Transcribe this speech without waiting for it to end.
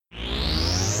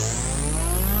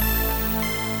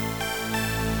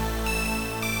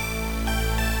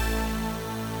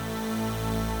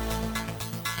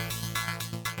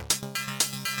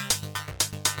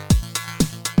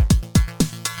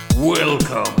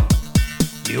Welcome.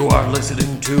 You are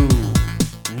listening to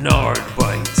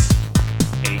Nardbites,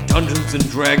 a Dungeons and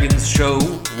Dragons show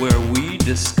where we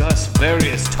discuss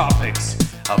various topics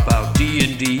about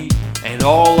D&D and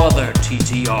all other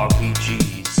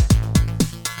TTRPGs.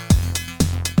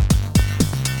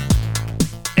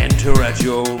 Enter at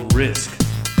your own risk,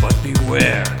 but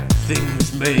beware,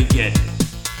 things may get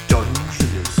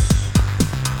dungeonous.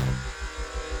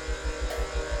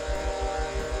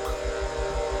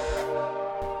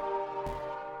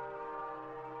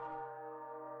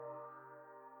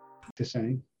 To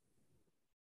say.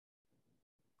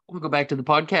 Welcome back to the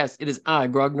podcast. It is I,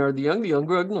 Grognard the young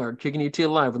Grognard, kicking you to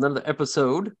live with another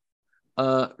episode.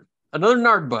 Another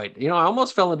Nardbite. You know, I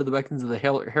almost fell into the beckons of the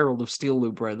Herald of Steel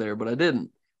loop right there, but I didn't.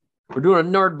 We're doing a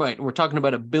Nardbite, and we're talking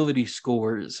about ability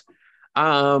scores.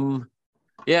 Anybody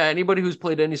who's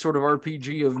played any sort of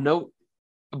RPG of note,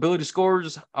 ability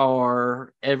scores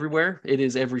are everywhere. It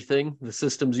is everything. The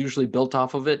system's usually built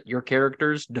off of it. Your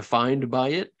character's defined by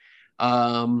it.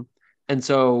 And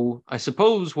so I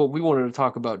suppose what we wanted to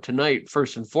talk about tonight,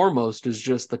 first and foremost, is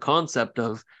just the concept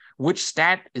of which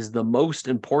stat is the most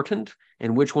important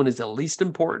and which one is the least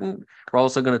important. We're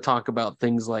also going to talk about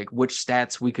things like which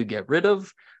stats we could get rid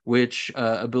of, which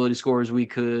ability scores we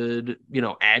could,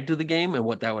 add to the game and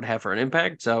what that would have for an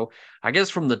impact. So I guess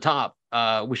from the top,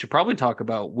 we should probably talk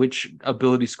about which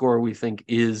ability score we think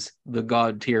is the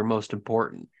God tier most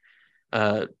important.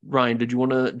 Ryan, did you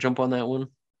want to jump on that one?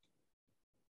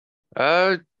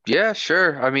 Yeah,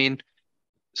 sure. I mean,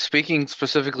 speaking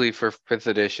specifically for 5th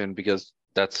edition, because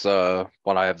that's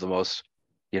what I have the most,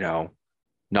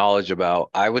 knowledge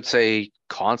about, I would say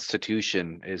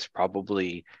Constitution is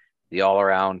probably the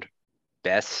all-around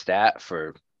best stat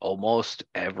for almost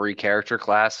every character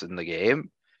class in the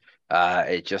game.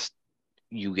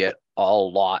 You get a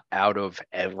lot out of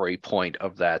every point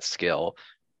of that skill.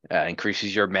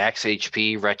 Increases your max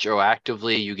HP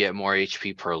retroactively. You get more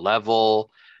HP per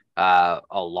level. A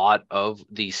lot of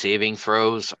the saving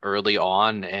throws early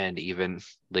on and even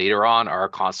later on are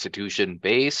Constitution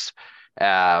based.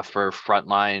 For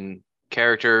frontline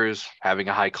characters, having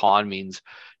a high con means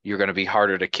you're going to be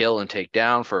harder to kill and take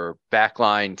down. For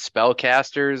backline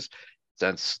spellcasters,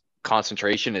 since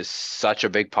concentration is such a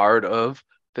big part of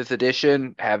 5th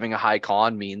edition, having a high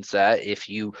con means that if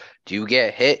you do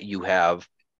get hit, you have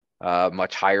a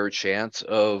much higher chance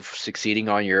of succeeding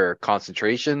on your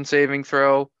concentration saving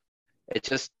throw. It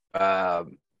just there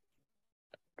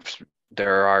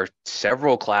are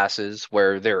several classes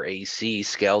where their AC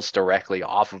scales directly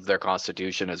off of their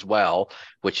constitution as well,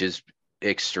 which is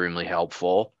extremely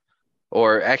helpful.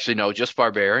 Or actually, no, just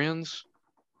barbarians.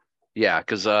 Yeah,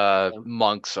 because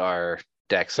monks are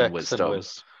Dex and Wisdom.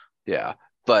 Yeah,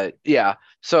 but yeah,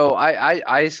 so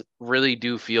I really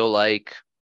do feel like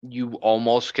you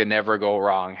almost can never go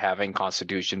wrong having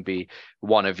Constitution be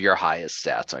one of your highest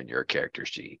stats on your character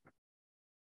sheet.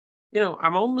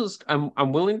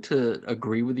 I'm willing to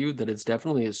agree with you that it's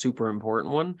definitely a super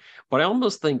important one, but I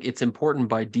almost think it's important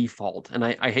by default. And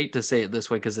I hate to say it this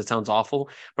way because it sounds awful,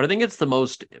 but I think it's the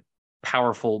most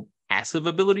powerful passive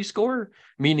ability score,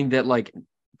 meaning that like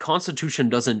Constitution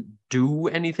doesn't do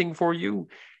anything for you.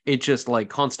 It just like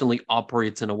constantly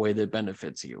operates in a way that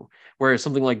benefits you. Whereas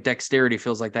something like Dexterity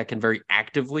feels like that can very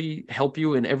actively help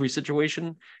you in every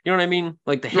situation. You know what I mean?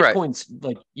 Like the hit points,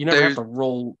 like you never have to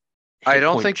roll. I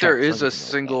don't think there is a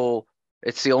single.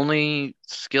 It's the only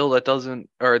skill that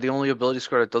doesn't, or the only ability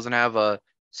score that doesn't have a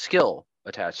skill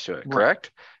attached to it.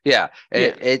 Correct? Right. Yeah.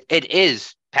 It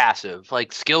is passive.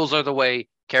 Like skills are the way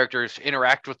characters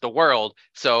interact with the world.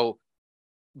 So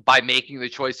by making the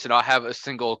choice to not have a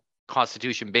single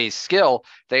Constitution-based skill,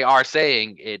 they are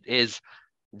saying it is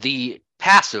the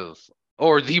passive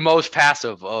or the most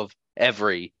passive of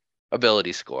every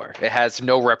ability score. It has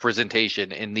no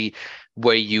representation in the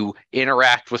way you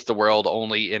interact with the world,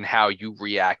 only in how you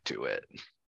react to it.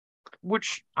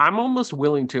 Which I'm almost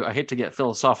willing to, I hate to get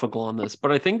philosophical on this,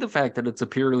 but I think the fact that it's a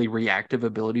purely reactive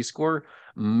ability score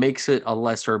makes it a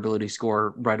lesser ability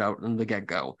score right out in the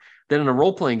get-go. Then in a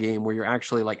role-playing game where you're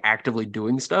actually like actively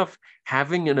doing stuff,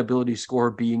 having an ability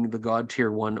score being the God tier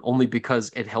one only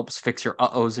because it helps fix your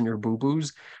uh-ohs and your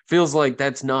boo-boos feels like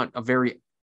that's not a very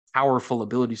powerful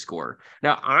ability score.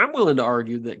 Now, I'm willing to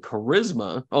argue that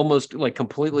charisma, almost like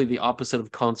completely the opposite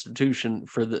of Constitution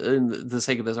for the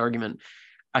sake of this argument,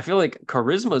 I feel like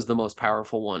charisma is the most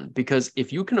powerful one because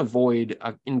if you can avoid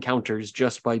encounters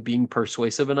just by being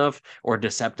persuasive enough or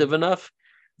deceptive enough,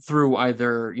 through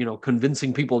either,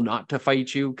 convincing people not to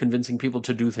fight you, convincing people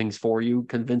to do things for you,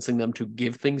 convincing them to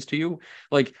give things to you.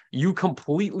 Like, you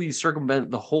completely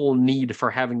circumvent the whole need for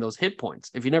having those hit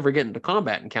points. If you never get into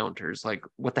combat encounters, like,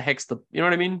 what the heck's you know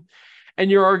what I mean? And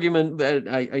your argument that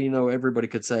everybody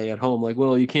could say at home, like,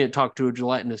 well, you can't talk to a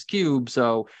gelatinous cube.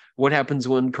 So what happens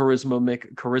when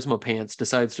Charisma Pants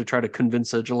decides to try to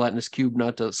convince a gelatinous cube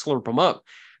not to slurp them up?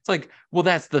 It's like, well,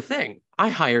 that's the thing. I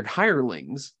hired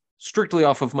hirelings strictly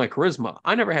off of my charisma.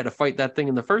 I never had to fight that thing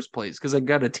in the first place because I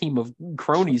got a team of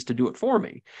cronies to do it for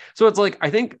me. So it's like, I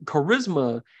think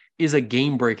charisma is a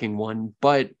game-breaking one,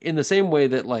 but in the same way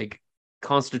that like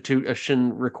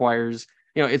Constitution requires,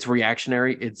 it's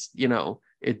reactionary. It's,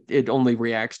 it only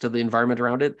reacts to the environment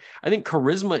around it. I think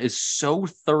charisma is so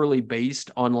thoroughly based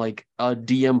on like a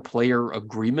DM player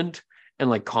agreement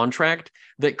and like contract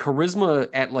that charisma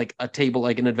at like a table,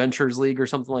 like an Adventures League or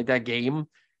something like that game,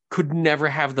 could never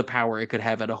have the power it could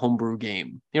have at a homebrew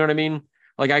game. You know what I mean?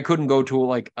 Like, I couldn't go to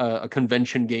like a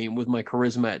convention game with my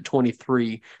charisma at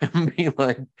 23 and be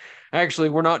like, actually,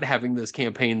 we're not having this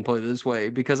campaign play this way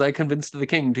because I convinced the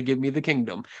king to give me the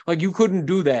kingdom. Like, you couldn't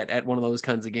do that at one of those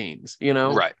kinds of games,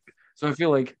 Right. So I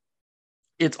feel like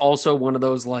it's also one of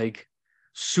those like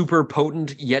super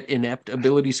potent yet inept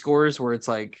ability scores where it's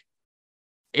like,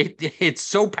 it's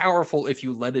so powerful if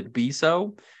you let it be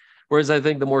so. Whereas I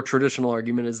think the more traditional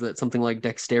argument is that something like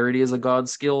dexterity is a god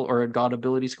skill or a god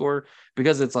ability score,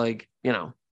 because it's like,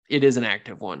 it is an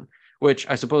active one, which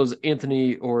I suppose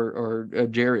Anthony or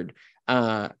Jared,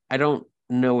 I don't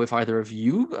know if either of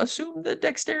you assume that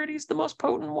dexterity is the most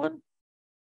potent one.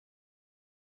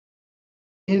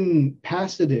 In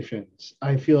past editions,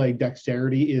 I feel like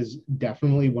dexterity is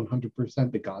definitely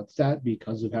 100% the god stat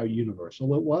because of how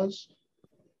universal it was.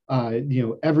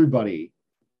 Everybody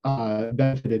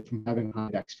benefited from having high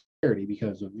dexterity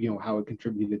because of how it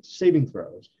contributed to saving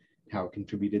throws, how it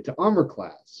contributed to armor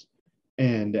class,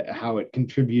 and how it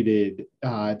contributed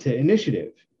to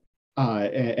initiative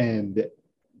and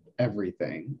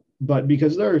everything. But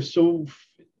because there are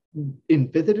in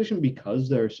 5th edition, because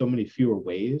there are so many fewer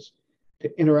ways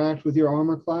to interact with your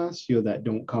armor class, that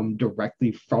don't come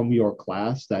directly from your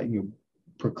class, that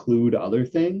preclude other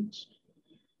things,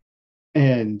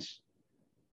 and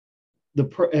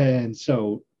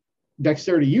so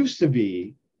dexterity used to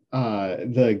be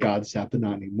the god stat, but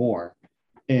not anymore.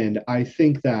 And I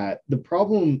think that the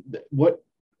problem, what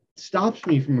stops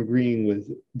me from agreeing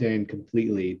with Dan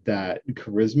completely that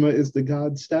charisma is the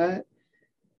god stat,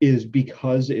 is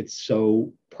because it's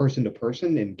so person to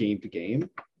person and game to game.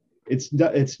 It's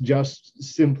just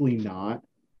simply not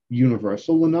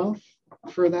universal enough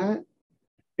for that.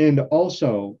 And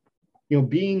also,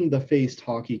 being the faced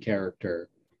hockey character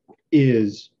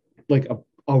is like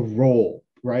a role,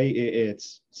 right?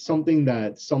 It's something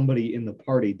that somebody in the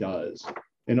party does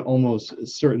and almost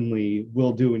certainly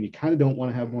will do, and you kind of don't want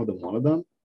to have more than one of them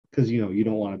because you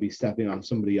don't want to be stepping on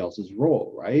somebody else's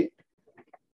role, right?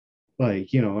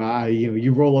 Like you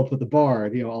roll up with the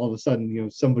bard, all of a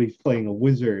sudden somebody's playing a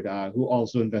wizard who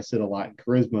also invested a lot in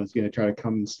charisma is going to try to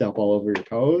come and step all over your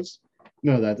toes.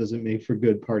 No, that doesn't make for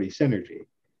good party synergy.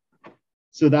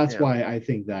 So that's why I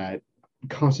think that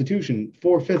Constitution,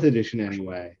 for 5th edition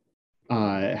anyway,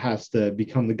 has to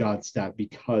become the god stat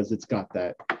because it's got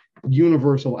that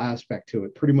universal aspect to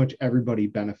it. Pretty much everybody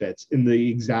benefits in the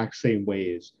exact same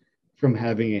ways from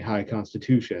having a high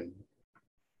Constitution.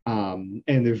 And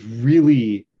there's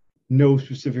really no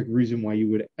specific reason why you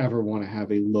would ever want to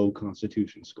have a low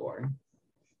Constitution score.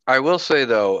 I will say,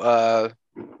 though,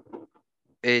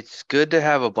 it's good to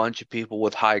have a bunch of people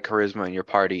with high charisma in your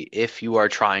party if you are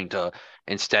trying to,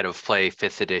 instead of play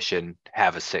 5th edition,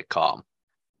 have a sitcom.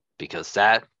 Because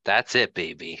that's it,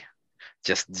 baby.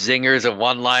 Just zingers and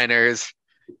one-liners.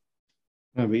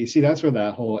 No, but you see, that's where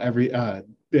that whole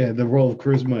the role of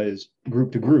charisma is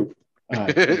group to group.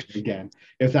 Again,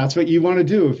 if that's what you want to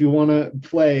do, if you want to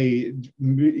play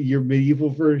your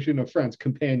medieval version of Friends,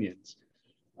 companions,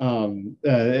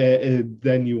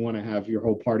 then you want to have your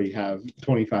whole party have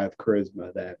 25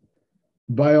 charisma. Then,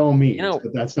 by all means,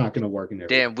 but that's not going to work in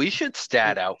every. Damn, we should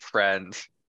stat out Friends.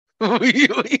 we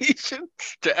should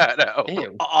stat out.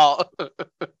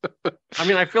 I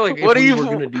mean, I feel like if we were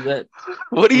going to do that,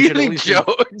 what do you think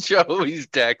Joey's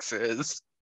dex is?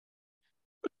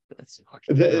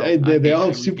 They all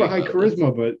have super high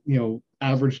charisma, but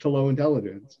average to low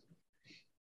intelligence.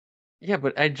 Yeah,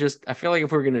 but I feel like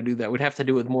if we are gonna do that, we'd have to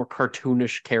do it with more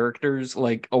cartoonish characters,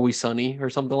 like Always Sunny or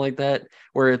something like that,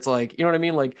 where it's like, you know what I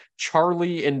mean? Like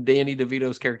Charlie and Danny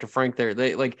DeVito's character Frank there,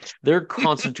 they like their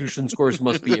constitution scores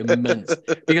must be immense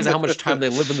because of how much time they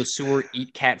live in the sewer,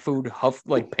 eat cat food, huff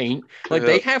like paint. Like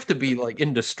they Yeah. have to be like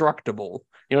indestructible.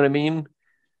 You know what I mean?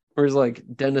 Whereas like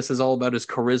Dennis is all about his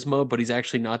charisma, but he's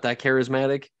actually not that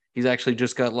charismatic. He's actually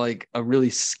just got like a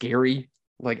really scary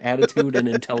like attitude and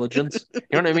intelligence. You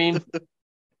know what I mean?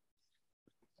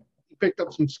 Picked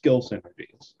up some skill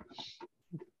synergies.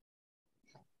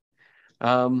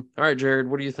 All right, Jared,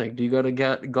 what do you think? Do you got a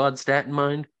God stat in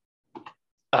mind?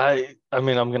 I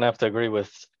mean, I'm gonna have to agree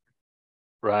with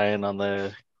Ryan on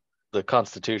the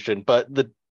Constitution, but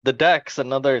the Dex,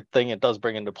 another thing it does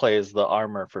bring into play is the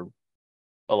armor for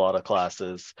a lot of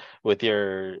classes. With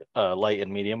your light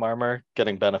and medium armor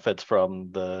getting benefits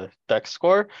from the Dex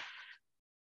score,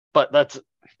 but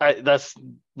that's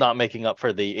not making up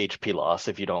for the HP loss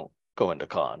if you don't go into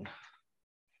con.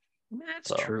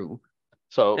 That's true.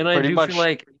 So And I pretty do much feel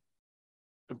like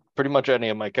any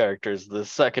of my characters, the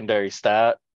secondary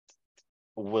stat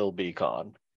will be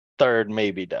con. Third,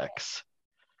 maybe Dex.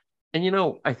 And you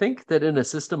know, I think that in a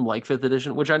system like fifth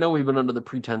edition, which I know we've been under the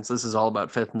pretense this is all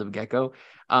about fifth from the get-go,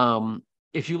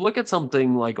 if you look at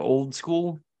something like old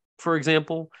school, for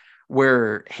example,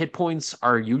 where hit points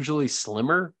are usually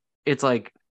slimmer, it's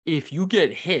like if you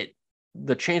get hit,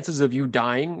 the chances of you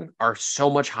dying are so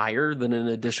much higher than an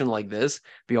edition like this,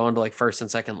 beyond like first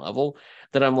and second level,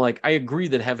 that I'm like, I agree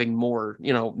that having more,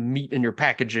 you know, meat in your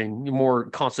packaging, more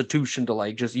constitution to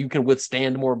like just you can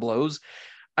withstand more blows.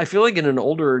 I feel like in an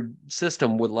older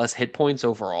system with less hit points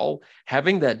overall,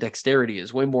 having that dexterity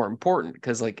is way more important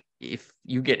because, like, if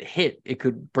you get hit, it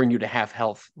could bring you to half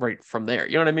health right from there.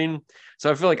 You know what I mean?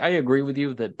 So I feel like I agree with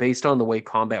you that based on the way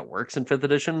combat works in fifth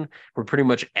edition, where pretty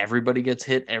much everybody gets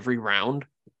hit every round,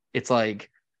 it's like,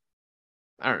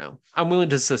 I don't know. I'm willing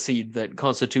to secede that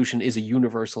Constitution is a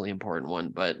universally important one,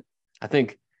 but I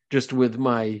think just with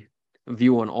my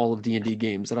view on all of D&D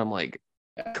games that I'm like,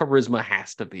 charisma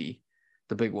has to be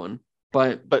the big one.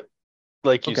 But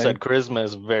like you okay. said, charisma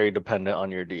is very dependent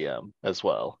on your DM as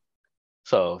well.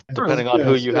 So True. depending on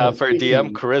who you have for a DM,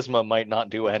 Speaking- charisma might not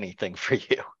do anything for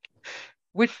you.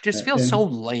 Which just feels And- so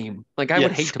lame. Like I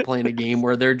would Yes. hate to play in a game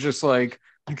where they're just like,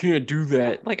 you can't do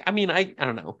that. Like, I mean, I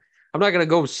don't know. I'm not gonna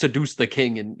go seduce the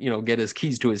king and get his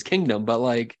keys to his kingdom, but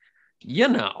like,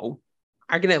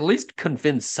 I can at least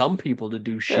convince some people to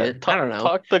do shit. I don't know.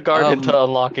 Talk the guard into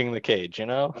unlocking the cage, you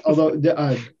know? Although,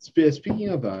 speaking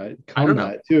of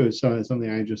combat too, so something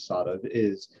I just thought of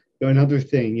is another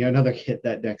thing, another hit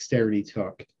that dexterity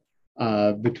took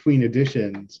between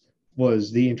editions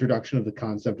was the introduction of the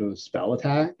concept of a spell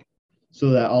attack,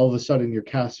 so that all of a sudden your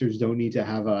casters don't need to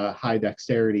have a high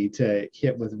dexterity to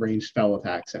hit with ranged spell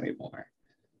attacks anymore.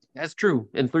 That's true.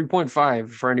 In 3.5,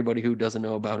 for anybody who doesn't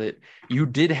know about it, you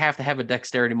did have to have a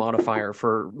dexterity modifier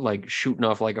for like shooting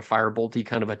off like a firebolty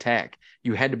kind of attack.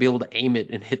 You had to be able to aim it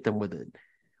and hit them with it,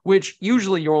 which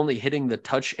usually you're only hitting the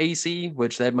touch AC,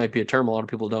 which that might be a term a lot of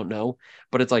people don't know,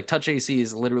 but it's like touch AC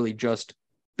is literally just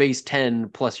base 10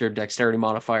 plus your dexterity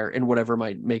modifier and whatever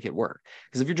might make it work.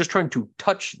 Because if you're just trying to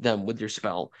touch them with your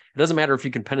spell, it doesn't matter if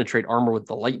you can penetrate armor with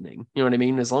the lightning. You know what I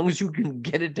mean? As long as you can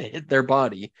get it to hit their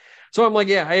body. So I'm like,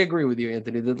 yeah, I agree with you,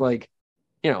 Anthony, that like,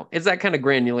 it's that kind of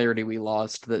granularity we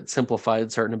lost that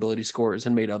simplified certain ability scores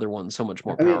and made other ones so much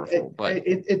more powerful. But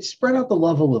it spread out the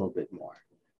love a little bit more.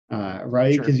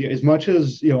 Right? Sure. Because as much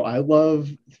as I love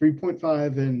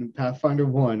 3.5 and Pathfinder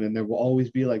 1, and there will always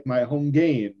be like my home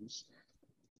games,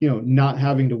 not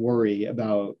having to worry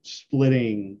about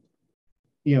splitting,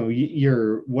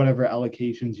 your whatever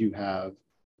allocations you have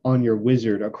on your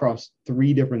wizard across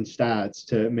 3 different stats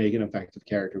to make an effective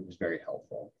character was very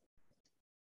helpful.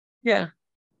 Yeah.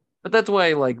 But that's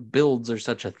why like builds are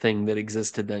such a thing that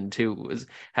existed then too, was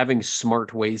having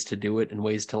smart ways to do it and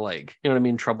ways to like, you know what I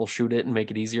mean, troubleshoot it and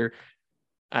make it easier.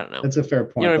 I don't know. That's a fair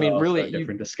point. You know what I mean? Also Really, a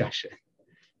different discussion.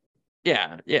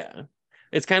 Yeah.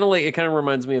 It's kind of like, it kind of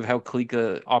reminds me of how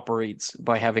Klika operates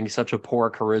by having such a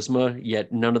poor charisma,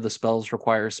 yet none of the spells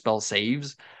require spell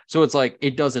saves. So it's like,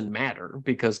 it doesn't matter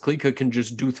because Klika can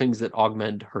just do things that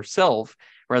augment herself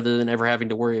rather than ever having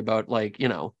to worry about like,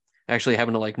 actually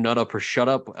having to like nut up or shut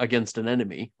up against an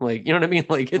enemy. Like, you know what I mean?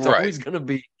 Like it's always going to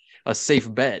be a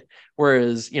safe bet.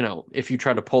 Whereas, if you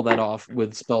try to pull that off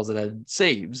with spells that had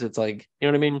saves, it's like, you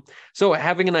know what I mean? So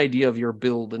having an idea of your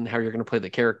build and how you're going to play the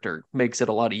character makes it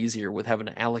a lot easier with having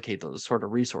to allocate those sort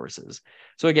of resources.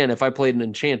 So again, if I played an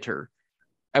enchanter,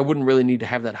 I wouldn't really need to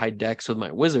have that high dex with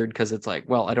my wizard because it's like,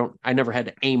 well, I never had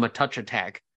to aim a touch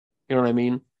attack. You know what I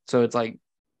mean? So it's like,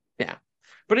 yeah.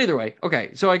 But either way,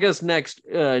 okay. So I guess next,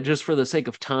 just for the sake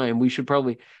of time, we should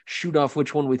probably shoot off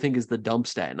which one we think is the dump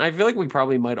stat. And I feel like we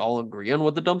probably might all agree on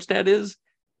what the dump stat is.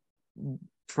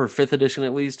 For 5th edition,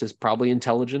 at least, is probably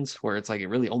intelligence, where it's like it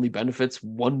really only benefits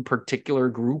one particular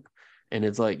group. And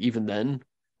it's like, even then,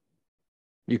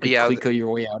 you could click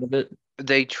your way out of it.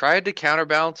 They tried to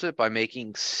counterbalance it by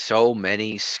making so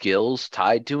many skills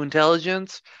tied to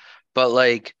intelligence, but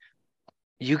like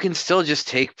you can still just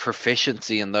take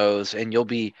proficiency in those and you'll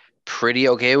be pretty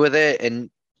okay with it. And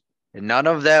none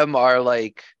of them are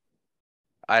like,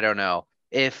 I don't know,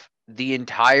 if the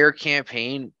entire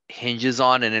campaign hinges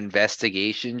on an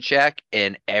investigation check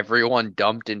and everyone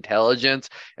dumped intelligence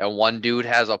and one dude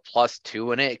has a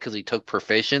 +2 in it because he took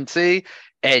proficiency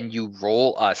and you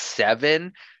roll a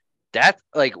 7, that's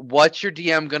like, what's your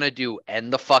DM gonna do?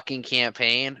 End the fucking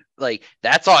campaign? Like,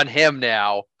 that's on him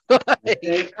now.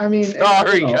 Like, I mean,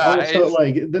 sorry, guys. Also, guys.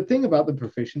 like the thing about the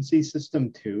proficiency system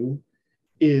too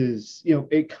is,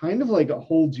 it kind of like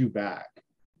holds you back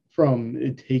from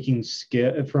taking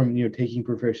taking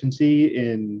proficiency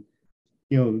in,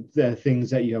 the things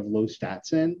that you have low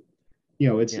stats in.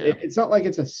 It's not like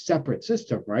it's a separate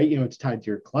system, right? It's tied to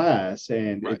your class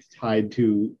and Right. it's tied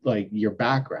to like your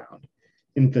background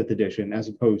in 5th edition, as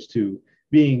opposed to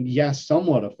being, yes,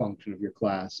 somewhat a function of your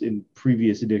class in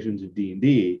previous editions of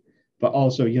D&D, but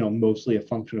also, mostly a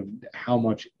function of how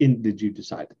much did you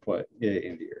decide to put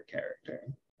into your character.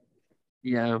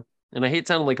 Yeah. And I hate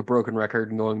sounding like a broken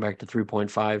record and going back to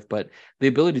 3.5, but the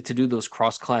ability to do those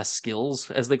cross-class skills,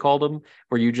 as they called them,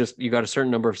 where you got a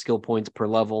certain number of skill points per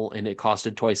level and it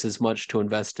costed twice as much to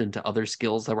invest into other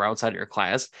skills that were outside of your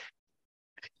class.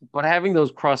 But having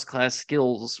those cross-class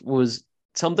skills was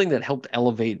something that helped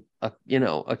elevate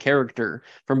a character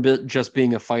from just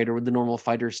being a fighter with the normal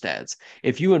fighter stats.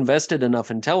 If you invested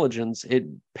enough intelligence, it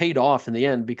paid off in the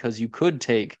end, because you could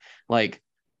take like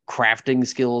crafting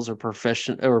skills or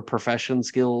profession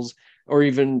skills, or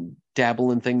even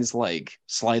dabble in things like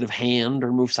sleight of hand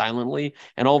or move silently,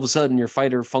 and all of a sudden your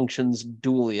fighter functions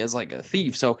dually as like a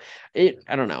thief. So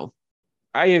I don't know.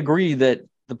 I agree that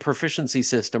the proficiency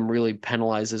system really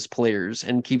penalizes players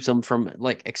and keeps them from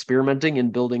like experimenting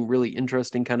and building really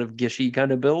interesting kind of gishy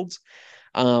kind of builds.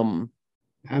 I mean,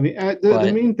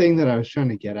 the main thing that I was trying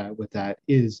to get at with that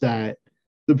is that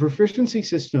the proficiency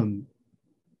system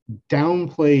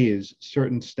downplays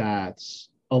certain stats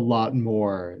a lot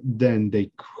more than they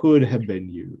could have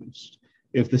been used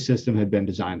if the system had been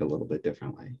designed a little bit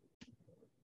differently.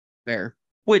 Fair.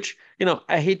 Which,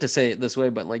 I hate to say it this way,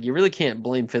 but like you really can't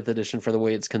blame 5th edition for the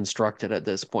way it's constructed at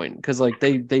this point, because like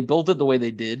they built it the way they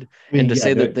did,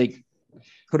 that they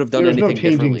could have done anything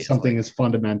changing differently. Something as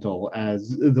fundamental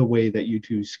as the way that you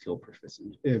choose skill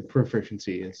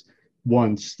proficiency is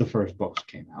once the first books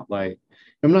came out. Like,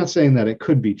 I'm not saying that it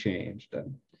could be changed.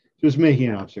 I'm just making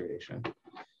an observation.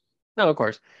 No, of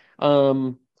course.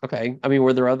 Okay. I mean,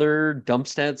 were there other dump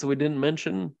stats that we didn't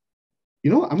mention?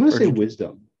 I'm going to say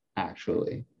wisdom,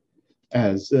 actually,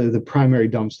 as the primary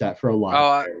dump stat for a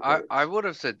lot of I would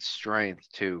have said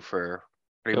strength too for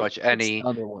pretty much any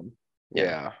other one.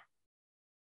 Yeah.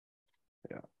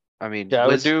 I mean, I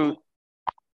would do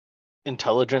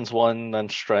intelligence 1, then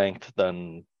strength,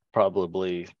 then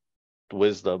probably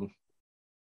wisdom.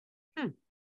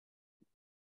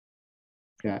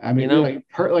 Yeah, I mean,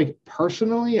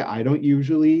 personally, I don't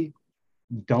usually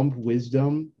dump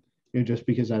wisdom, just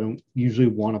because I don't usually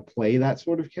want to play that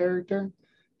sort of character.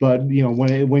 But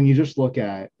when you just look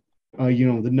at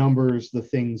the numbers, the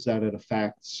things that it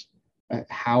affects,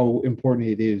 how important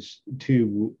it is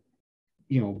to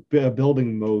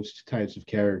building most types of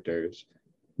characters,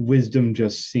 wisdom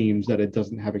just seems that it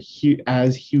doesn't have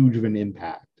as huge of an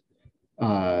impact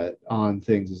on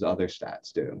things as other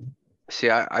stats do. See,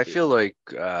 I feel like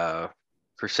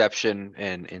perception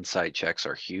and insight checks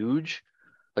are huge.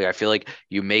 Like, I feel like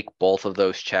you make both of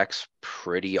those checks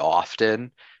pretty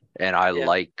often, and I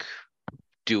like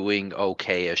doing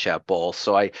okay-ish at both.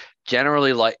 So I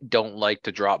generally don't like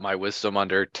to drop my wisdom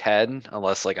under 10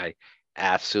 unless like I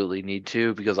absolutely need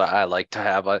to, because I like to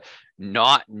have a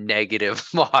not negative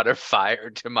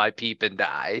modifier to my peep and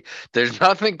die. There's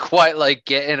nothing quite like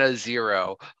getting a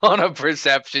 0 on a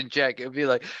perception check. It'd be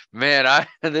like, man,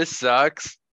 this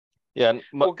sucks. Yeah,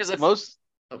 most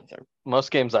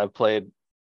games I've played,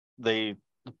 the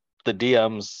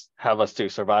DMs have us do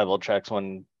survival checks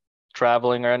when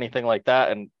traveling or anything like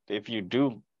that, and if you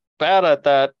do bad at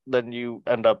that, then you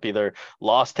end up either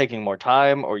lost taking more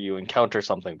time or you encounter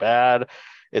something bad.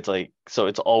 It's like, so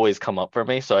it's always come up for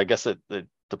me. So I guess it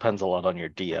depends a lot on your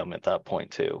DM at that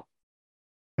point too.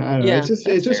 I don't know.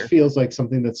 It just feels like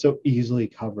something that's so easily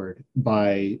covered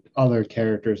by other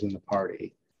characters in the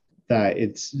party that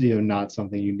it's not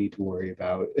something you need to worry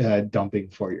about dumping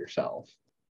for yourself.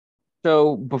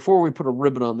 So before we put a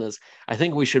ribbon on this, I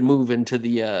think we should move into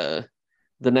the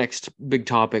next big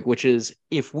topic, which is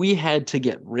if we had to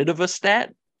get rid of a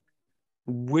stat,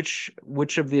 which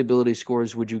of the ability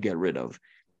scores would you get rid of?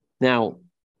 Now,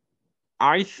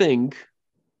 I think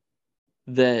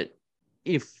that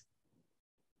if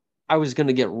I was going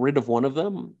to get rid of one of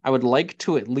them, I would like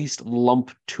to at least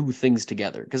lump two things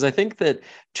together. Because I think that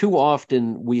too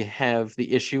often we have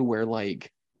the issue where,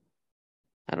 like,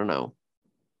 I don't know,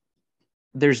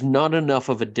 there's not enough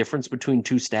of a difference between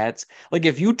two stats. Like,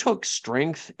 if you took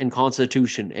strength and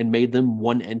constitution and made them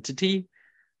one entity,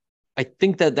 I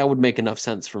think that would make enough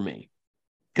sense for me.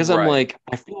 Because I'm Right. like,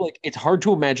 I feel like it's hard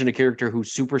to imagine a character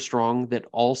who's super strong that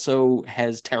also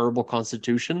has terrible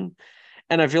constitution.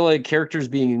 And I feel like characters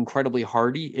being incredibly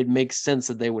hardy, it makes sense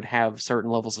that they would have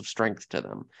certain levels of strength to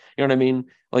them. You know what I mean?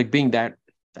 Like being that,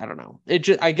 I don't know.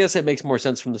 I guess it makes more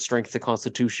sense from the strength to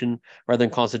constitution rather than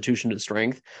constitution to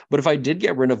strength. But if I did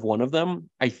get rid of one of them,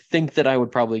 I think that I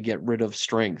would probably get rid of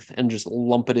strength and just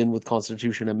lump it in with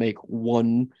constitution and make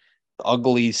one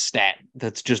ugly stat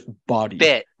that's just body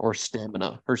Fit. or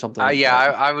stamina or something like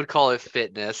Yeah, that. I would call it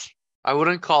fitness. I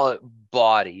wouldn't call it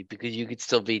body because you could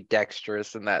still be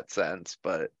dexterous in that sense,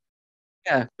 but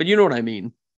Yeah, but you know what I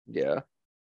mean. yeah.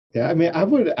 Yeah, I mean, I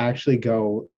would actually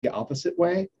go the opposite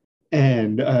way.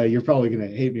 And you're probably going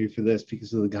to hate me for this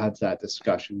because of the God stat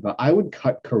discussion, but I would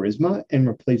cut charisma and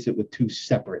replace it with two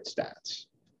separate stats.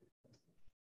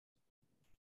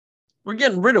 We're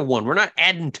getting rid of one. We're not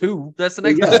adding two. That's the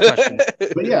But next yeah, discussion.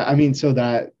 but yeah, I mean, so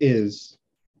that is,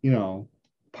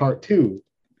 part two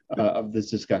of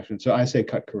this discussion. So I say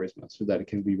cut charisma so that it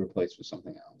can be replaced with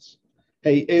something else.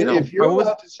 Hey, if you're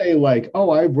allowed to say like, oh,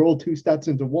 I roll two stats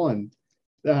into one,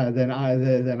 then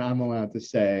I'm allowed to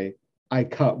say I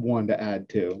cut one to add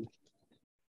two.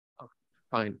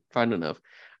 Fine enough.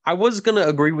 I was going to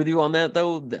agree with you on that,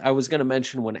 though. I was going to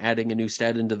mention when adding a new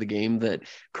stat into the game that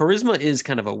charisma is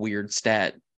kind of a weird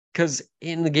stat because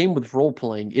in the game with role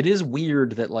playing, it is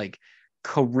weird that like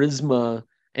charisma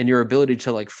and your ability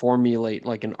to like formulate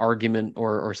like an argument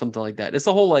or something like that. It's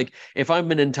the whole like, if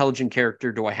I'm an intelligent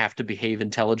character, do I have to behave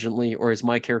intelligently or is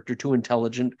my character too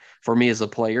intelligent for me as a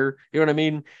player? You know what I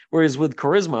mean? Whereas with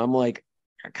charisma, I'm like,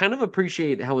 I kind of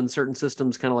appreciate how in certain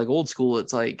systems, kind of like old school,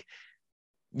 it's like,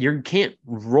 you can't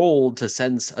roll to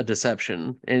sense a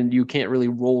deception and you can't really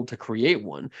roll to create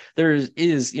one. There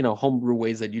is, homebrew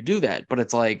ways that you do that, but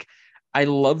it's like, I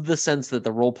love the sense that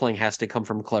the role playing has to come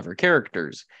from clever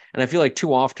characters. And I feel like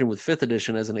too often with fifth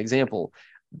edition, as an example,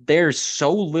 there's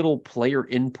so little player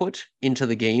input into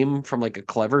the game from like a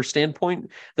clever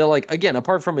standpoint that like, again,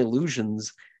 apart from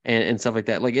illusions and stuff like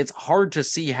that, like it's hard to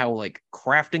see how like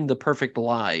crafting the perfect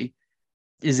lie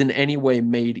is in any way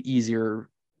made easier.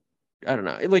 I don't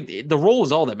know. Like the roll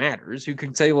is all that matters. You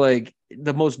could say like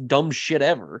the most dumb shit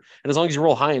ever, and as long as you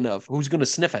roll high enough, who's going to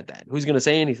sniff at that? Who's going to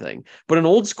say anything? But in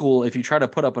old school, if you try to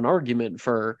put up an argument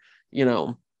for,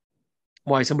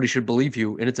 why somebody should believe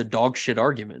you, and it's a dog shit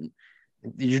argument,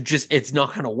 it's not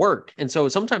going to work. And so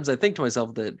sometimes I think to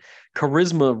myself that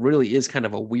charisma really is kind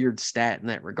of a weird stat in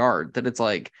that regard. That it's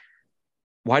like,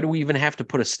 why do we even have to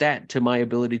put a stat to my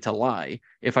ability to lie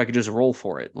if I could just roll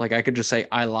for it? Like I could just say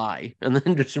I lie and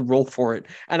then just roll for it,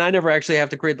 and I never actually have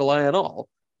to create the lie at all.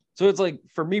 So it's like,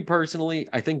 for me personally,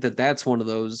 I think that that's one of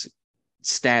those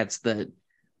stats that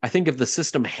I think if the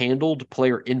system handled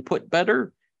player input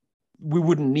better, we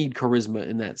wouldn't need charisma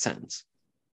in that sense,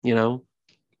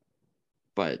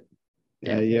 But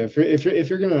yeah. If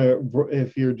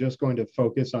you're just going to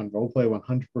focus on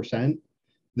roleplay 100%,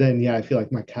 then yeah, I feel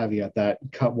like my caveat that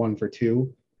cut one for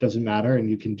two doesn't matter, and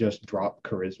you can just drop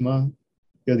charisma.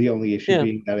 The only issue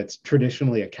being that it's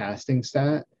traditionally a casting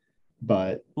stat,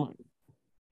 but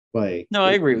like no,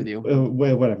 I agree with you.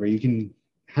 Whatever, you can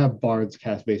have bards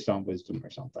cast based on wisdom or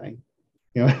something,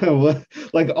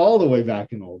 like all the way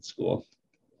back in old school.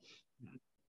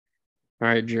 All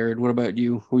right, Jared, what about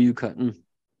you? Who are you cutting?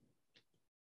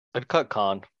 I'd cut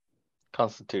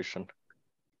Constitution.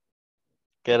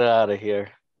 Get it out of here.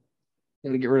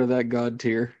 Gotta get rid of that god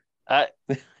tier.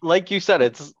 Like you said,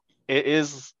 it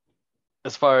is,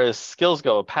 as far as skills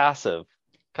go, a passive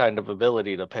kind of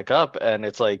ability to pick up, and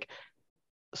it's like,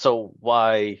 so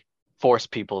why force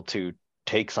people to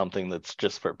take something that's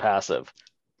just for passive?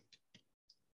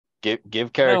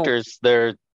 Give characters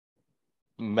their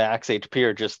max HP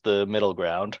or just the middle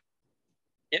ground.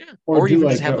 Yeah, or do even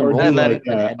like just have them or roll do that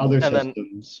like other and then-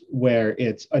 systems where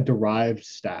it's a derived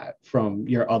stat from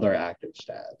your other active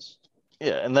stats.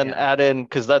 Yeah, and then add in,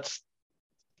 because that's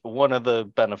one of the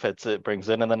benefits it brings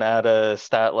in, and then add a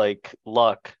stat like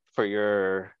luck for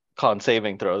your con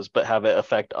saving throws, but have it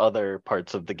affect other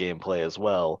parts of the gameplay as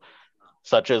well,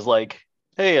 such as like,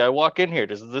 hey, I walk in here.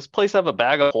 Does this place have a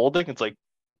bag of holding? It's like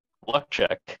luck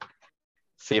check,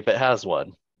 see if it has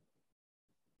one.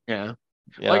 Yeah.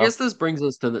 You Well, I know? guess this brings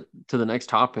us to the next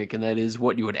topic, and that is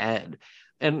what you would add.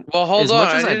 And Well, hold as on. much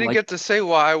I as I'd didn't like, get to say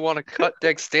why I want to cut Yeah,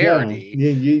 dexterity.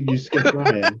 you skipped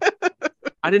Ryan.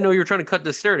 I didn't know you were trying to cut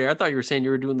dexterity. I thought you were saying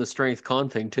you were doing the strength con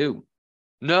thing too.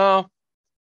 No,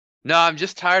 no, I'm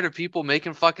just tired of people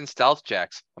making fucking stealth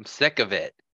checks. I'm sick of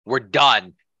it. We're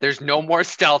done. There's no more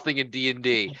stealthing in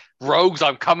D&D. Rogues,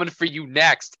 I'm coming for you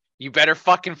next. You better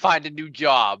fucking find a new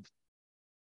job.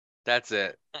 That's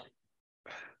it.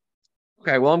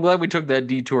 Okay, well, I'm glad we took that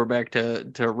detour back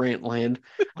to rant land.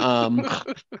 Um,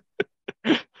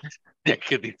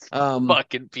 Dick of these um,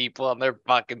 fucking people on their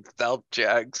fucking stealth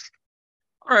checks.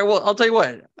 all right, well, I'll tell you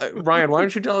what, Ryan, why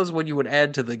don't you tell us what you would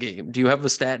add to the game? Do you have a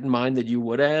stat in mind that you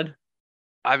would add?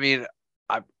 I mean,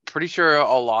 I'm pretty sure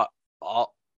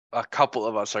a couple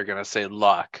of us are gonna say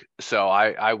luck, so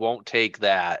I won't take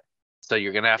that. So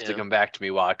you're gonna have to Yeah. come back to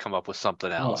me while I come up with something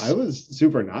Oh, else. I was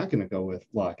super not going to go with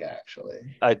luck,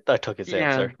 actually. I took his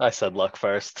answer. I said luck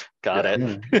first. Got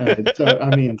Yeah. it.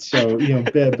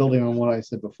 Yeah. Building on what I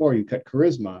said before, you cut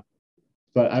charisma,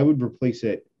 but I would replace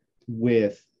it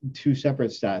with two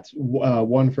separate stats,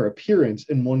 one for appearance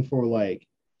and one for like,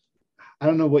 I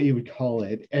don't know what you would call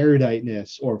it,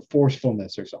 eruditeness or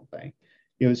forcefulness or something.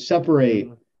 Separate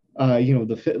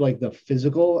the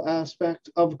physical aspect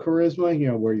of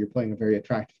charisma, where you're playing a very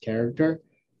attractive character,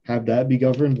 have that be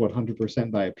governed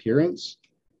 100% by appearance.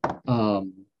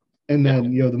 And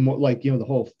then the more the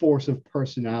whole force of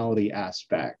personality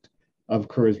aspect of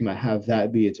charisma, have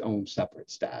that be its own separate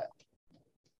stat.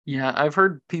 Yeah, I've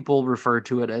heard people refer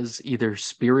to it as either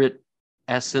spirit,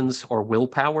 essence, or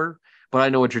willpower, but I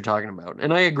know what you're talking about.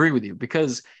 And I agree with you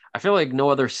because I feel like no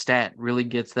other stat really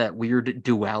gets that weird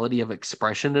duality of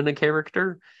expression in a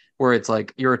character where it's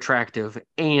like you're attractive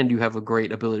and you have a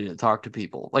great ability to talk to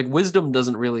people. Like wisdom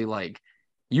doesn't really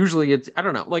usually it's I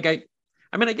don't know.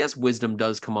 I mean I guess wisdom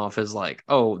does come off as like,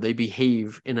 oh, they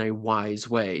behave in a wise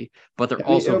way, but they're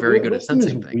also very good at wisdom is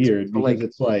sensing things. weird So, because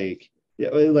it's like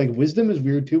wisdom is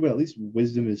weird too, but at least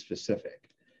wisdom is specific,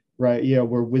 right? Yeah,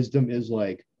 where wisdom is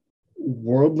like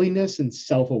worldliness and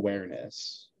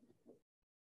self-awareness.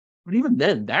 but even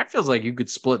then, that feels like you could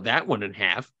split that one in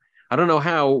half. I don't know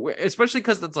how, especially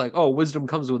because it's like, oh, wisdom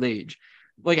comes with age.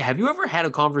 Like, have you ever had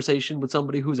a conversation with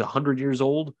somebody who's 100 years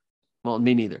old? Well,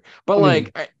 me neither. But I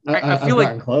mean, I I've feel like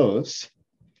gotten close.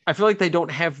 I feel like they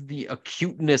don't have the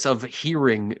acuteness of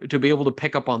hearing to be able to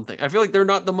pick up on things. I feel like they're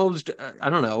not the most, I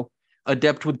don't know,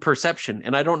 adept with perception.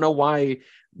 And I don't know why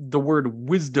the word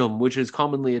wisdom, which is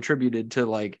commonly attributed to you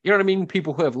know what I mean?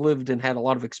 People who have lived and had a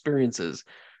lot of experiences.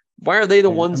 Why are they the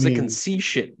ones that can see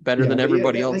shit better than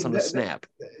everybody else on a snap?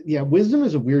 Wisdom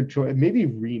is a weird choice. Maybe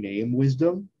rename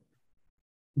wisdom,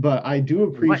 but I do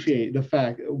appreciate the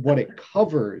fact what it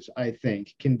covers. I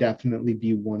think can definitely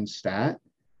be one stat.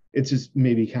 It's just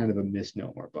maybe kind of a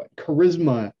misnomer, but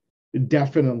charisma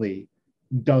definitely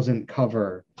doesn't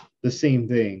cover the same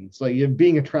things. Like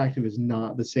being attractive is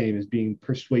not the same as being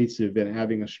persuasive and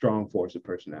having a strong force of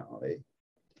personality.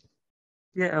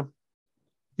 Yeah.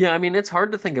 Yeah, I mean, it's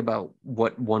hard to think about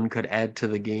what one could add to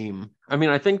the game. I mean,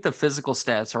 I think the physical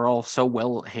stats are all so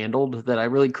well handled that I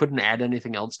really couldn't add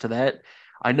anything else to that.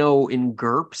 I know in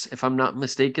GURPS, if I'm not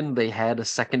mistaken, they had a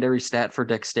secondary stat for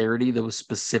dexterity that was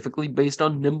specifically based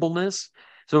on nimbleness.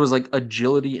 So it was like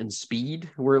agility and speed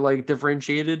were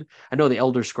differentiated. I know the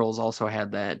Elder Scrolls also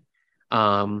had that.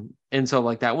 And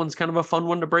so that one's kind of a fun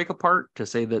one to break apart to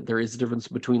say that there is a difference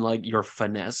between your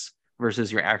finesse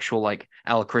versus your actual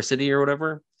alacrity or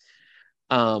whatever.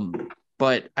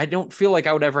 But I don't feel like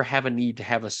I would ever have a need to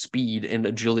have a speed and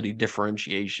agility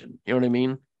differentiation. You know what I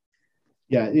mean?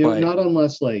 Yeah, not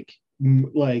unless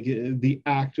the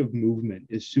act of movement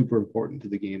is super important to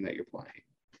the game that you're playing.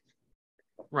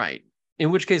 Right.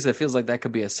 In which case, it feels like that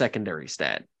could be a secondary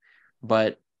stat.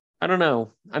 But I don't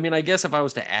know. I mean, I guess if I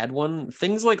was to add one,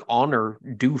 things like honor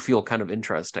do feel kind of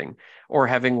interesting. Or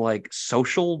having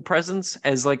social presence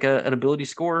as an ability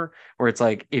score, where it's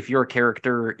if your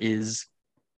character is,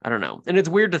 I don't know. And it's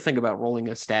weird to think about rolling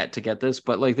a stat to get this,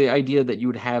 but the idea that you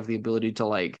would have the ability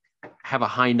to have a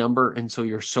high number, and so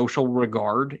your social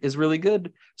regard is really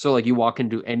good. So you walk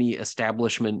into any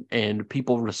establishment and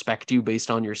people respect you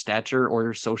based on your stature or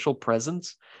your social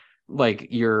presence.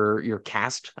 Your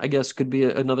caste, I guess, could be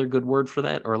another good word for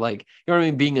that. Or you know what I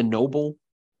mean, being a noble,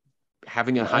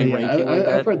 having a high ranking like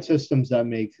that. I've read systems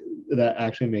that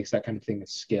actually makes that kind of thing a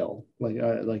skill, like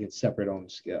its separate own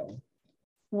skill.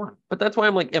 But that's why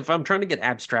I'm like, if I'm trying to get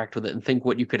abstract with it and think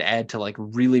what you could add to like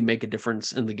really make a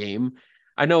difference in the game.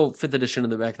 I know 5th edition in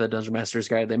the back of the Dungeon Master's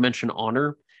Guide, they mention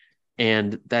honor,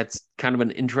 and that's kind of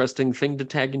an interesting thing to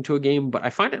tag into a game, but I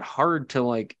find it hard to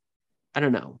like, I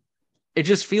don't know. It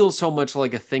just feels so much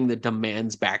like a thing that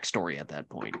demands backstory at that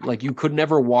point. Like you could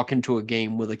never walk into a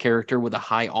game with a character with a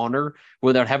high honor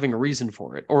without having a reason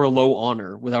for it, or a low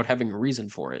honor without having a reason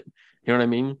for it. You know what I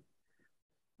mean?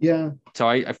 Yeah.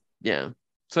 So yeah.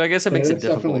 So I guess it makes it That's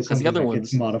difficult definitely because the something other that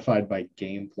gets ones, modified by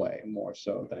gameplay more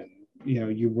so than,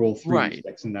 you roll 3 right?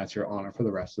 d6 and that's your honor for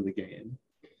the rest of the game.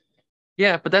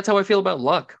 Yeah, but that's how I feel about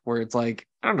luck, where it's like,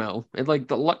 I don't know, it like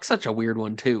the luck's such a weird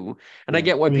one too. And I Yeah,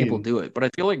 get why I people mean- do it, but I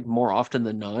feel like more often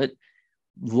than not,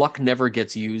 luck never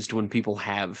gets used when people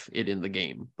have it in the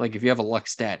game. Like if you have a luck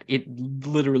stat, it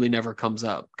literally never comes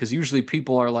up because usually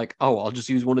people are like, oh, I'll just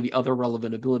use one of the other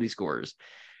relevant ability scores.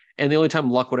 And the only time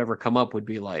luck would ever come up would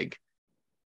be like,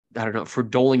 I don't know, for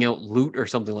doling out loot or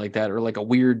something like that, or like a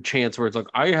weird chance where it's like,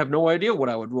 I have no idea what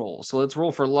I would roll. So let's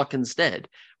roll for luck instead.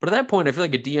 But at that point, I feel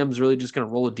like a DM is really just going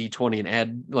to roll a d20 and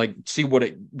add, like, see what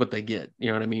they get. You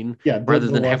know what I mean? Yeah, Rather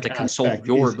the than have luck to consult aspect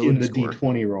your is in ability the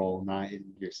score. d20 roll, not in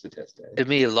your statistic. To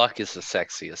me, luck is the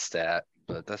sexiest stat,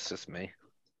 but that's just me.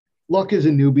 Luck is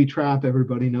a newbie trap.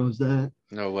 Everybody knows that.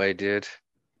 No way, dude.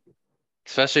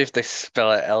 Especially if they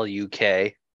spell it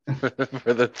LUK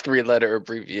for the 3-letter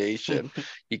abbreviation.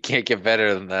 You can't get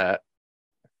better than that.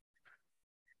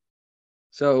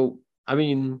 So, I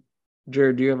mean,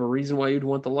 Jared, do you have a reason why you'd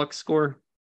want the luck score?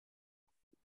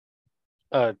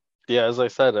 Yeah, as I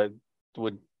said, I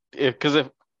would if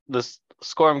this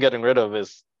score I'm getting rid of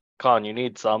is con, you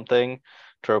need something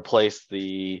to replace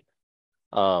the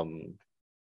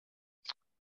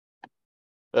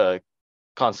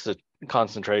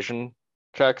concentration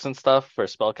checks and stuff for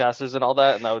spellcasters and all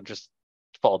that, and that would just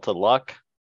fall to luck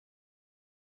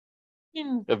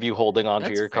of you holding on to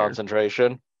That's your fair.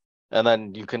 concentration. And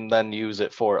then you can then use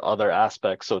it for other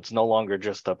aspects, so it's no longer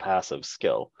just a passive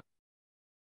skill.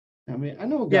 I mean, I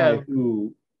know a guy Yeah.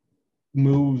 who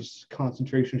moves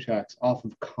concentration checks off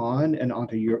of con and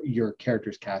onto your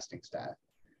character's casting stat.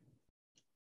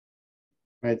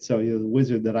 Right, so the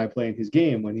wizard that I play in his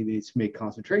game, when he needs to make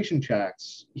concentration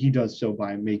checks, he does so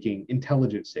by making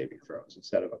intelligence saving throws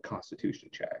instead of a constitution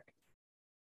check.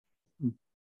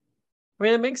 I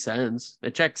mean, it makes sense.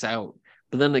 It checks out.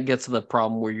 But then it gets to the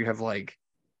problem where you have like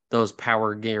those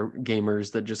power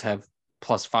gamers that just have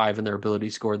 +5 in their ability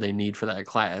score they need for that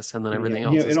class, and then everything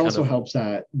else is it kind also of helps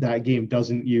that that game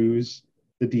doesn't use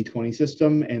the D20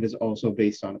 system and is also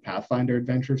based on a Pathfinder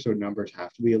adventure, so numbers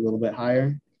have to be a little bit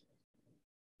higher.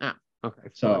 okay.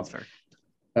 So Well, that's fair.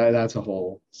 That's a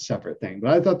whole separate thing.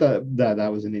 But I thought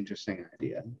that was an interesting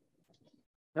idea.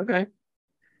 Okay.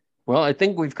 Well, I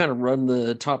think we've kind of run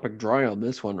the topic dry on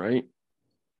this one, right?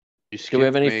 You Do we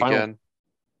have skipped any me final? again.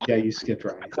 Yeah, you skipped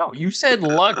right. No, you said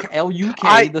luck, LUK,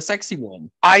 I- the sexy one.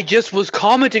 I just was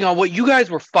commenting on what you guys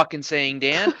were fucking saying,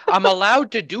 Dan. I'm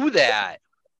allowed to do that.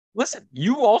 Listen,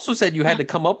 you also said you had to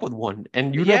come up with one,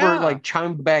 and you never Yeah. like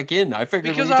chimed back in. I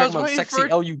figured Because when I you're was talking about waiting sexy for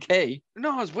it- LUK.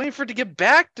 No, I was waiting for it to get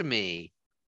back to me.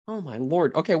 Oh my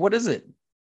lord. Okay, what is it?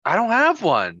 I don't have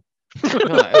one.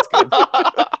 No, that's good.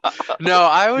 No,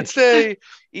 I would say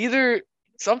either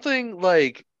something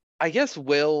like, I guess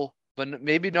will, but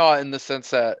maybe not in the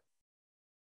sense that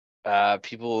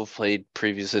people who've played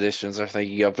previous editions are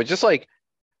thinking of, but just like,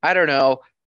 I don't know,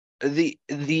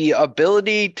 the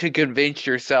ability to convince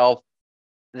yourself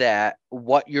that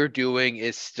what you're doing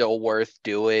is still worth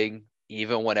doing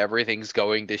even when everything's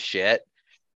going to shit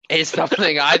is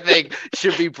something I think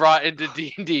should be brought into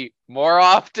D&D more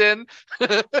often.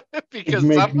 Because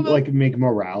make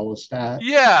morale a stat.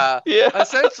 yeah, Yeah.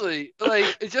 essentially,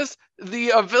 like, it's just the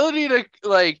ability to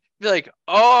like be like,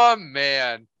 oh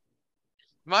man,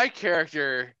 my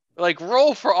character, like,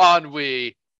 roll for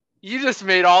ennui. You just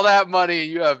made all that money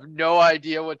and you have no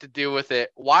idea what to do with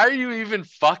it. Why are you even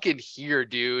fucking here,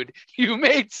 dude? You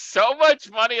made so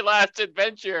much money last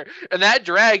adventure and that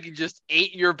dragon just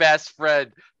ate your best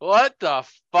friend. What the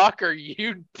fuck are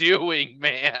you doing,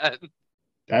 man?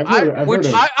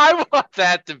 I want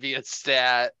that to be a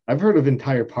stat. I've heard of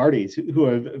entire parties who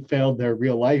have failed their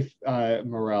real life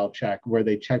morale check where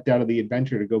they checked out of the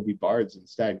adventure to go be bards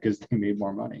instead because they made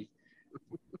more money.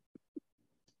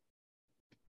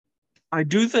 I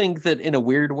do think that in a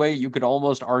weird way, you could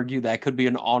almost argue that could be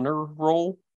an honor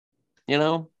roll, you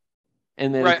know?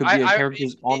 And then it could be a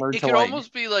character's honor it to could like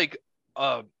almost be like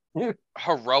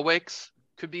heroics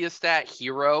could be a stat,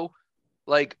 hero,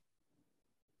 like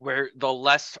where the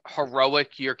less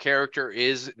heroic your character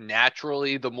is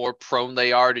naturally, the more prone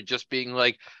they are to just being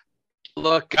like,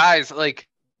 look, guys, like,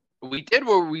 We did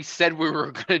what we said we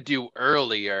were gonna do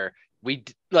earlier.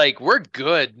 We're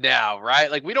good now,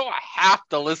 right? Like we don't have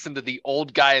to listen to the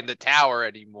old guy in the tower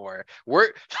anymore. We're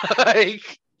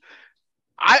like,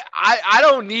 I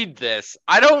don't need this.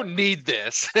 I don't need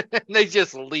this. And they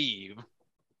just leave.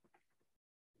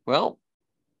 Well,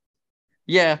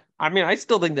 yeah. I mean, I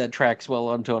still think that tracks well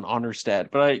onto an honor stat,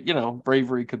 but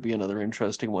bravery could be another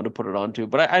interesting one to put it onto.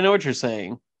 But I know what you're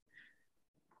saying.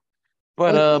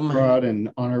 But throw out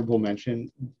an honorable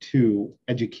mention to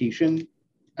education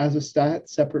as a stat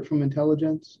separate from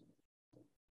intelligence.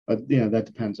 But that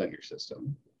depends on your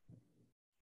system.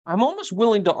 I'm almost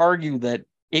willing to argue that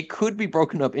it could be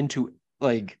broken up into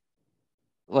like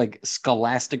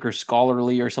scholastic or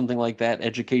scholarly or something like that,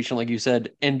 education, like you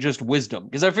said, and just wisdom.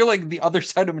 Because I feel like the other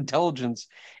side of intelligence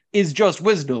is just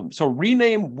wisdom. So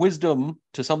rename wisdom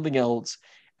to something else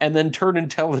and then turn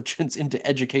intelligence into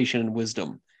education and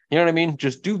wisdom. You know what I mean?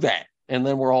 Just do that, and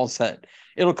then we're all set.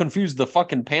 It'll confuse the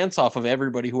fucking pants off of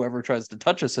everybody who ever tries to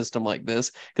touch a system like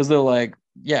this, because they're like,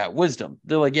 yeah, wisdom.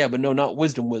 They're like, yeah, but no, not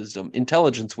wisdom,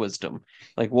 intelligence, wisdom.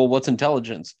 Like, well, what's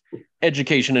intelligence?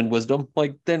 Education and wisdom.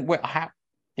 Like, then how?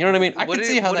 You know what I mean? I can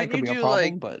see how that could be a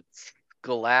problem, but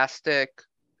scholastic,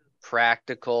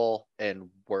 practical, and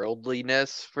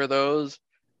worldliness for those.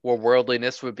 Where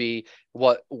worldliness would be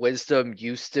what wisdom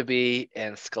used to be,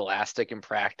 and scholastic and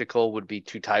practical would be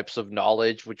two types of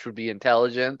knowledge, which would be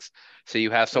intelligence. So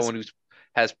you have someone who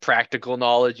has practical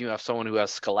knowledge, you have someone who has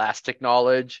scholastic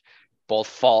knowledge.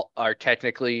 Both are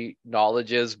technically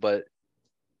knowledges, but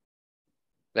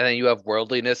and then you have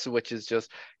worldliness, which is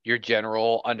just your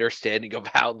general understanding of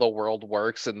how the world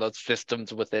works and the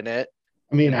systems within it.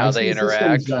 I mean, how they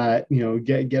interact. That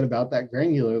get about that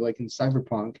granular, like in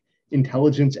Cyberpunk.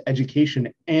 Intelligence,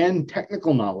 education, and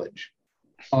technical knowledge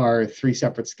are three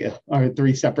separate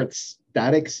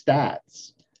static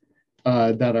stats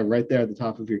that are right there at the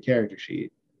top of your character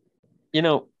sheet.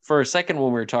 For a second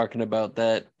when we were talking about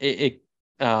that,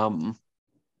 oh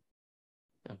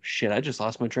shit, I just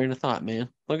lost my train of thought, man.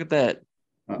 Look at that.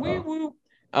 Woo-woo.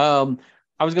 I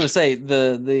was gonna say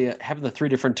the having the three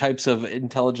different types of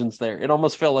intelligence there, it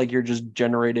almost felt like you're just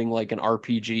generating like an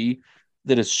RPG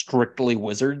that is strictly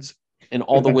wizards. And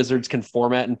all the wizards can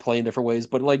format and play in different ways,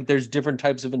 but like there's different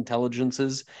types of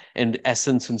intelligences and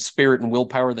essence and spirit and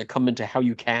willpower that come into how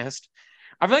you cast.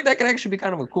 I feel like that could actually be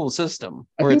kind of a cool system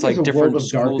where it's like different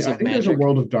schools of magic. There's a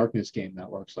World of Darkness game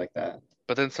that works like that.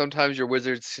 But then sometimes your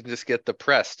wizards can just get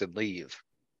depressed and leave.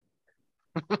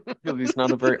 He's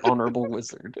not a very honorable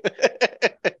wizard.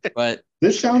 But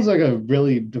this sounds like a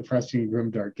really depressing,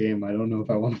 grimdark game. I don't know if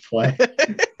I want to play.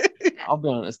 I'll be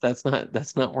honest, that's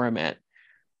not where I'm at.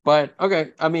 But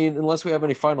okay, I mean, unless we have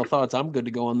any final thoughts, I'm good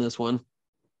to go on this one.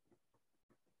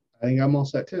 I think I'm all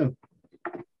set too.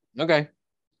 Okay.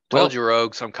 Told you,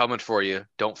 Rogues, I'm coming for you.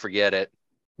 Don't forget it.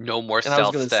 No more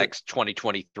stealth sex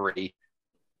 2023.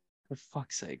 For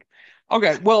fuck's sake.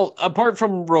 Okay, well, apart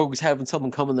from Rogues having someone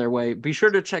coming their way, be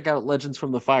sure to check out Legends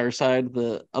from the Fireside,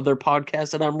 the other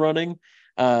podcast that I'm running.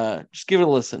 Just give it a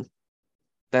listen.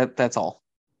 That's all.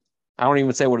 I don't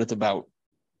even say what it's about.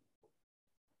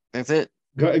 That's it.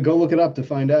 Go look it up to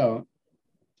find out.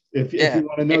 If you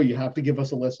want to know, you have to give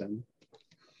us a listen.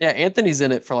 Yeah, Anthony's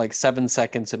in it for like 7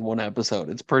 seconds in one episode.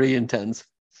 It's pretty intense.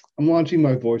 I'm launching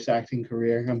my voice acting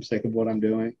career. I'm sick of what I'm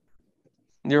doing.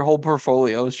 Your whole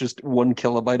portfolio is just 1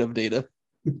 kilobyte of data.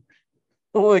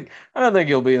 Like, I don't think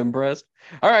you'll be impressed.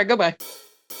 All right, goodbye.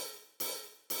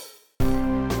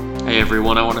 Hey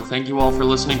everyone, I want to thank you all for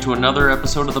listening to another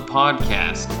episode of the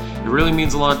podcast. It really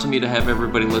means a lot to me to have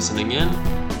everybody listening in.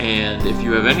 And if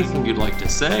you have anything you'd like to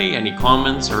say, any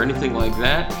comments or anything like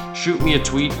that, shoot me a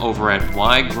tweet over at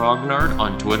ygrognard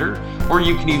on Twitter, or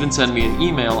you can even send me an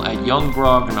email at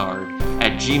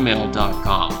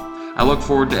younggrognard@gmail.com. I look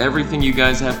forward to everything you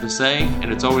guys have to say,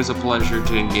 and it's always a pleasure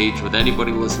to engage with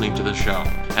anybody listening to the show.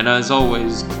 And as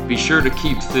always, be sure to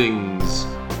keep things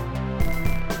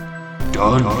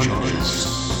dungeonous.